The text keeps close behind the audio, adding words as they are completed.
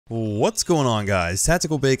What's going on, guys?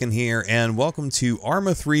 Tactical Bacon here, and welcome to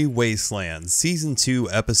Arma 3 Wasteland, Season 2,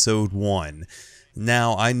 Episode 1.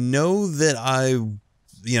 Now, I know that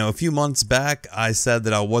a few months back, I said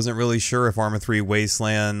that I wasn't really sure if Arma 3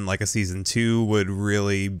 Wasteland, like a Season 2, would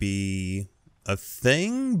really be a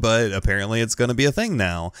thing, but apparently it's going to be a thing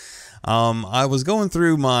now. I was going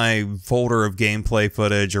through my folder of gameplay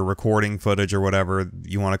footage or recording footage or whatever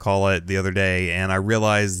you want to call it the other day, and I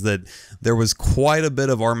realized that there was quite a bit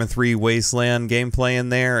of Arma 3 Wasteland gameplay in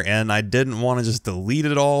there, and I didn't want to just delete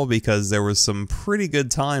it all because there was some pretty good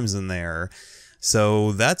times in there.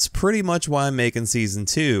 So that's pretty much why I'm making Season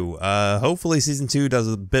 2. Hopefully Season 2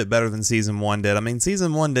 does a bit better than Season 1 did. I mean,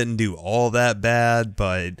 Season 1 didn't do all that bad,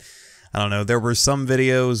 but I don't know, there were some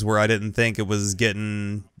videos where I didn't think it was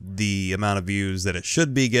getting the amount of views that it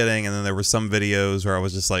should be getting, and then there were some videos where I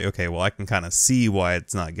was just like, okay, well, I can kind of see why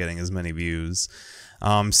it's not getting as many views.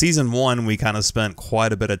 Season 1, we kind of spent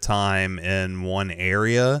quite a bit of time in one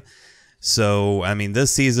area, so, I mean,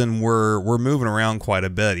 this season we're moving around quite a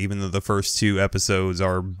bit, even though the first two episodes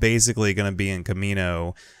are basically going to be in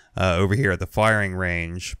Kamino, over here at the firing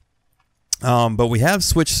range. But we have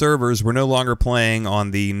switched servers. We're no longer playing on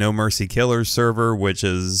the No Mercy Killers server, which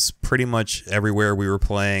is pretty much everywhere we were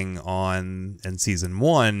playing on in Season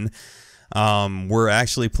 1. We're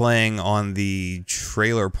actually playing on the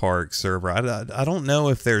Trailer Park server. I don't know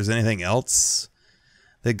if there's anything else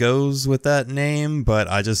that goes with that name, but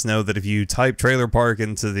I just know that if you type Trailer Park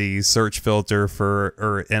into the search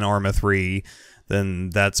filter in Arma 3, then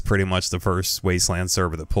that's pretty much the first Wasteland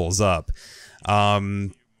server that pulls up.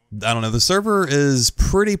 I don't know, the server is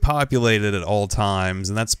pretty populated at all times,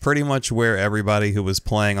 and that's pretty much where everybody who was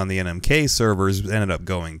playing on the NMK servers ended up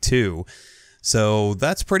going to. So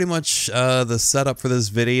that's pretty much the setup for this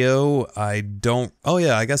video. Oh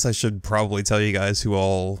yeah, I guess I should probably tell you guys who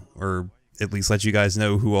all, or at least let you guys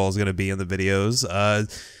know who all is going to be in the videos.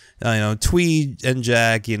 Tweed and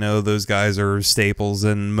Jack, those guys are staples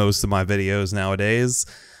in most of my videos nowadays.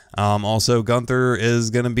 Also, Gunther is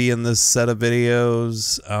going to be in this set of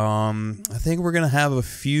videos. I think we're going to have a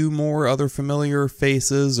few more other familiar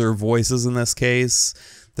faces or voices in this case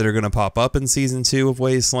that are going to pop up in Season 2 of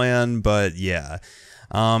Wasteland, but yeah.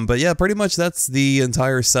 Pretty much that's the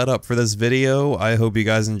entire setup for this video. I hope you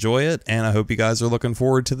guys enjoy it, and I hope you guys are looking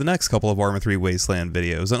forward to the next couple of Arma 3 Wasteland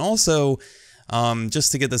videos. And also,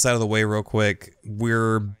 just to get this out of the way real quick,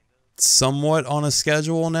 we're somewhat on a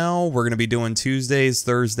schedule now. We're going to be doing Tuesdays,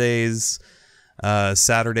 Thursdays,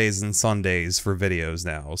 Saturdays, and Sundays for videos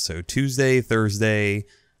now. So Tuesday, Thursday,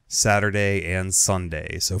 Saturday, and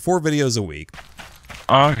Sunday. So 4 videos a week.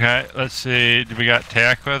 Okay, let's see. Do we got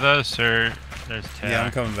Tack with us, or there's Tack? Yeah,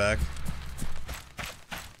 I'm coming back.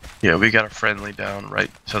 Yeah, we got a friendly down right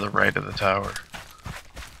to the right of the tower.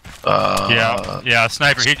 Yeah,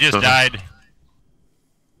 sniper. He just died.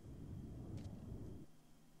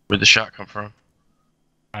 Where'd the shot come from?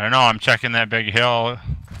 I don't know. I'm checking that big hill.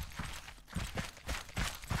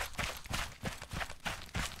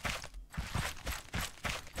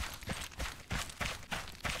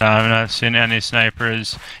 I'm not seeing any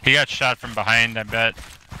snipers. He got shot from behind, I bet.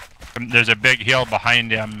 There's a big hill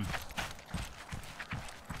behind him.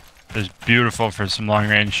 It's beautiful for some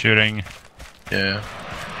long-range shooting. Yeah.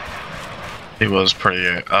 He was pretty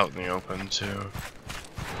out in the open, too.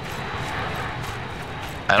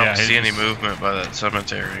 I don't see any movement by that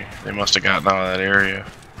cemetery. They must have gotten out of that area.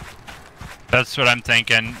 That's what I'm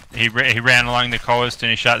thinking. He ran along the coast and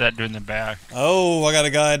he shot that dude in the back. Oh, I got a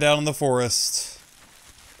guy down in the forest.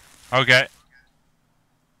 Okay.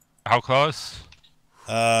 How close?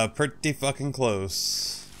 Pretty fucking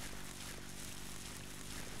close.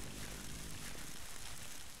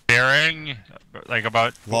 Bearing? Like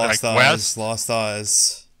about Lost like eyes, west? lost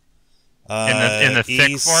eyes. In the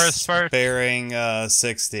thick east, forest part? Bearing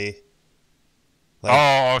 60. Like,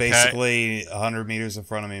 oh, okay. Basically 100 meters in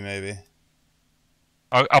front of me, maybe.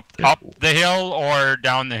 Up the hill or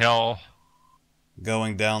down the hill?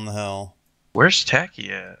 Going down the hill. Where's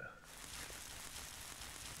Tacky at?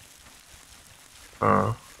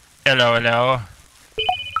 Hello.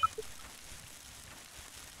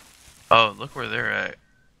 Oh, look where they're at.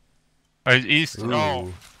 East. Ooh.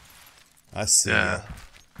 Oh. I see. Yeah.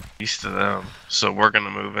 East of them. So we're gonna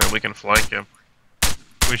move in. We can flank him.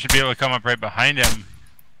 We should be able to come up right behind him.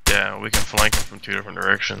 Yeah, we can flank him from 2 different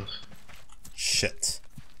directions. Shit.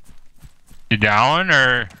 You down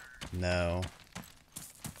or? No.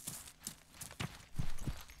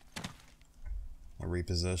 A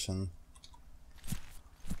reposition.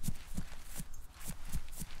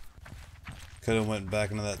 Could have went back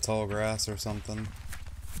into that tall grass or something.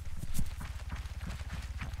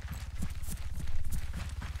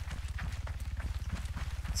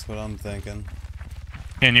 That's what I'm thinking.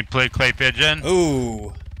 Can you play clay pigeon?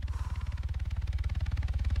 Ooh.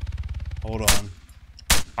 Hold on.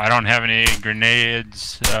 I don't have any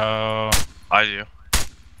grenades. I do.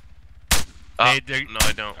 Oh, no,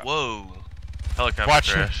 I don't. Whoa. Helicopter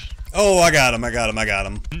Watch crash. Oh, I got him. I got him. I got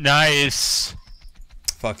him. Nice.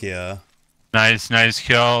 Fuck yeah. Nice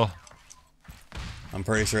kill. I'm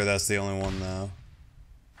pretty sure that's the only one though.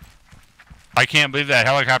 I can't believe that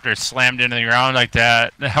helicopter slammed into the ground like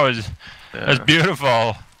that. That was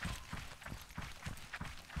beautiful.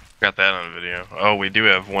 Got that on video. Oh, we do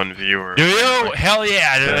have one viewer. Do you? Hell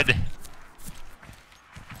yeah, dude.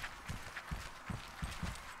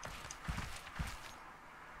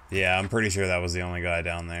 Yeah, I'm pretty sure that was the only guy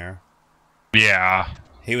down there. Yeah.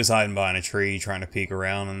 He was hiding behind a tree trying to peek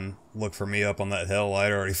around and look for me up on that hill.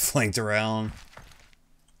 I'd already flanked around.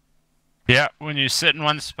 Yeah, when you sit in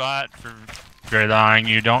one spot for very long,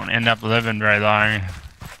 you don't end up living very long.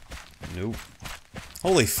 Nope.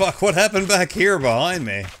 Holy fuck, what happened back here behind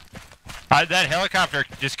me? That helicopter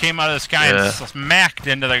just came out of the sky and smacked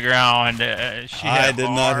into the ground. I did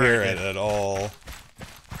not hear it at all.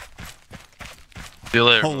 See you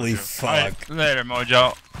later. Holy Mojo. fuck. Right, later,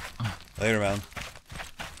 Mojo. Later, man.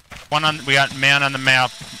 We got man on the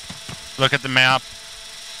map. Look at the map.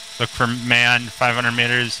 Look for man, 500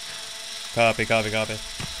 meters. Copy. Yep.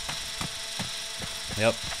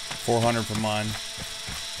 400 for mine.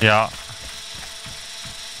 Yeah.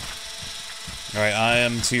 Alright, I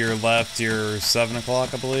am to your left. You're 7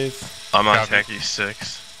 o'clock, I believe. I'm on Techie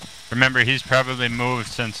 6. Remember, he's probably moved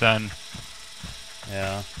since then.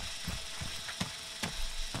 Yeah.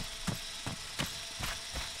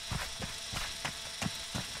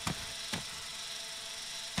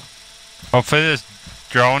 Hopefully this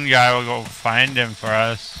drone guy will go find him for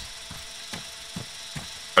us.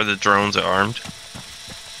 Are the drones armed?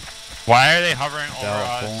 Why are they hovering over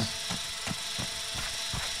Doubtful. us?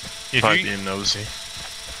 If Probably you, being nosy.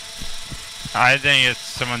 I think it's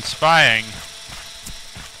someone spying.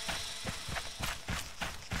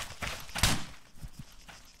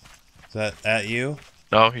 Is that at you?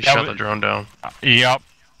 No, he shot the drone down. Yep.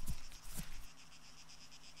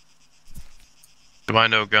 Do I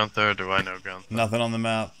know Gunther or do I know Gunther? Nothing on the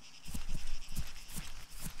map.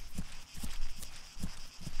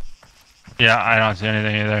 Yeah, I don't see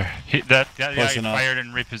anything either. That guy Pushing up. fired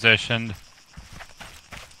and repositioned.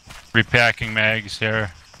 Repacking mags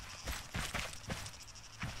here.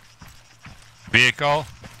 Vehicle.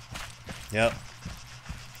 Yep. Up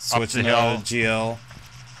Switching the to hill. GL.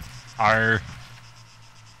 R.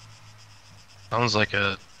 Sounds like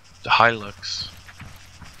a Hilux.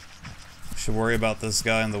 Should worry about this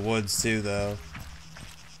guy in the woods too, though.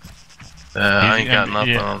 I ain't got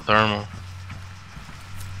nothing on thermal.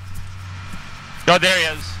 Oh, there he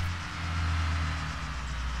is.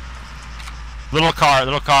 Little car.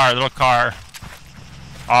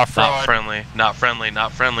 Off-road. Not friendly.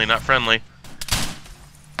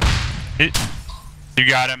 You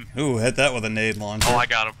got him. Ooh, hit that with a nade launcher. Oh, I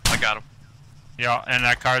got him. Yeah, and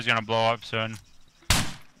that car's gonna blow up soon.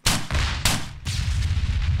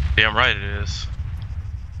 Damn right it is.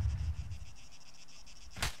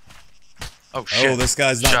 Oh shit. Oh, this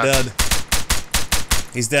guy's not dead.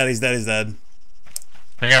 He's dead. I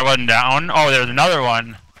think I wasn't down. Oh, there's another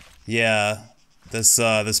one. Yeah. This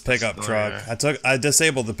pickup truck. I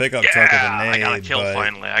disabled the pickup truck with a nade. I got a kill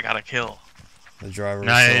finally. I got a kill. The driver was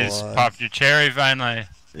Nice. still alive. Popped your cherry finally.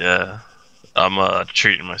 Yeah. I'm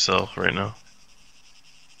treating myself right now.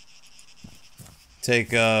 Take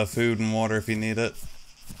food and water if you need it.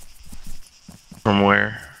 From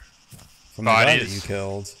where? From the guy that Bodies. you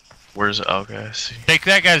killed. Where's it? Okay, I see. Take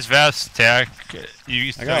that guy's vest, Tech.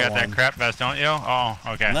 You still got got that one. crap vest, don't you? Oh,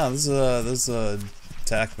 okay. No, this is a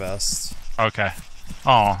tack vest. Okay.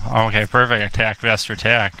 Oh, okay, perfect. A tack vest for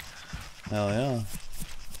tack. Hell yeah.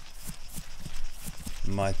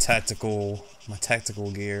 My tactical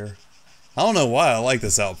gear. I don't know why I like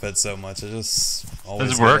this outfit so much. It just always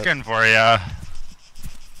It's hit it. working for you.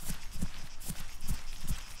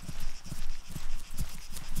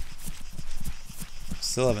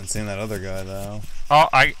 Still haven't seen that other guy though. Oh,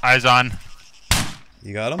 eyes on.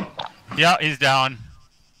 You got him? Yeah, he's down.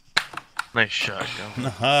 Nice shot, yo.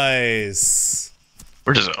 Nice.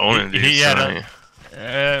 We're just owning these. He had tonight.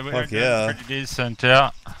 We're Fuck doing yeah. pretty decent,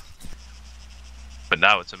 yeah. But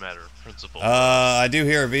now it's a matter of principle. I do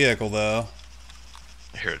hear a vehicle though.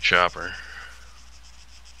 I hear a chopper.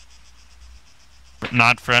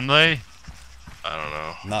 Not friendly. I don't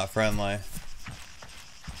know. Not friendly.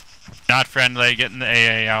 Not friendly. Getting the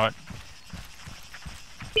AA out.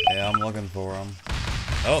 Yeah, I'm looking for him.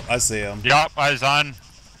 Oh, I see him. Yup, eyes on.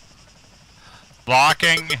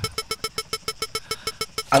 Blocking.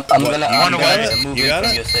 I'm gonna move You in got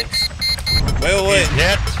from it? your 6. Wait. He's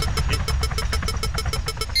hit.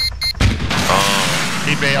 Oh,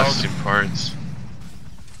 He bailed. that's 2 parts.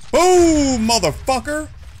 Boom, motherfucker!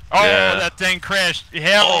 Oh, Yeah. that thing crashed.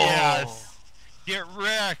 Hell yes. Get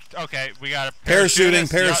wrecked. Okay, we got a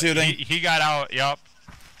Parachuting. Yep, he got out. Yup.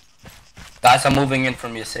 Guys, I'm moving in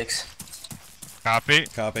from your 6. Copy.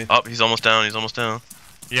 Oh, he's almost down. He's almost down.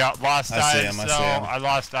 Yeah, lost I see eyes. him, I so see him. I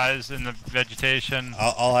lost eyes in the vegetation.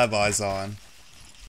 I'll have eyes on.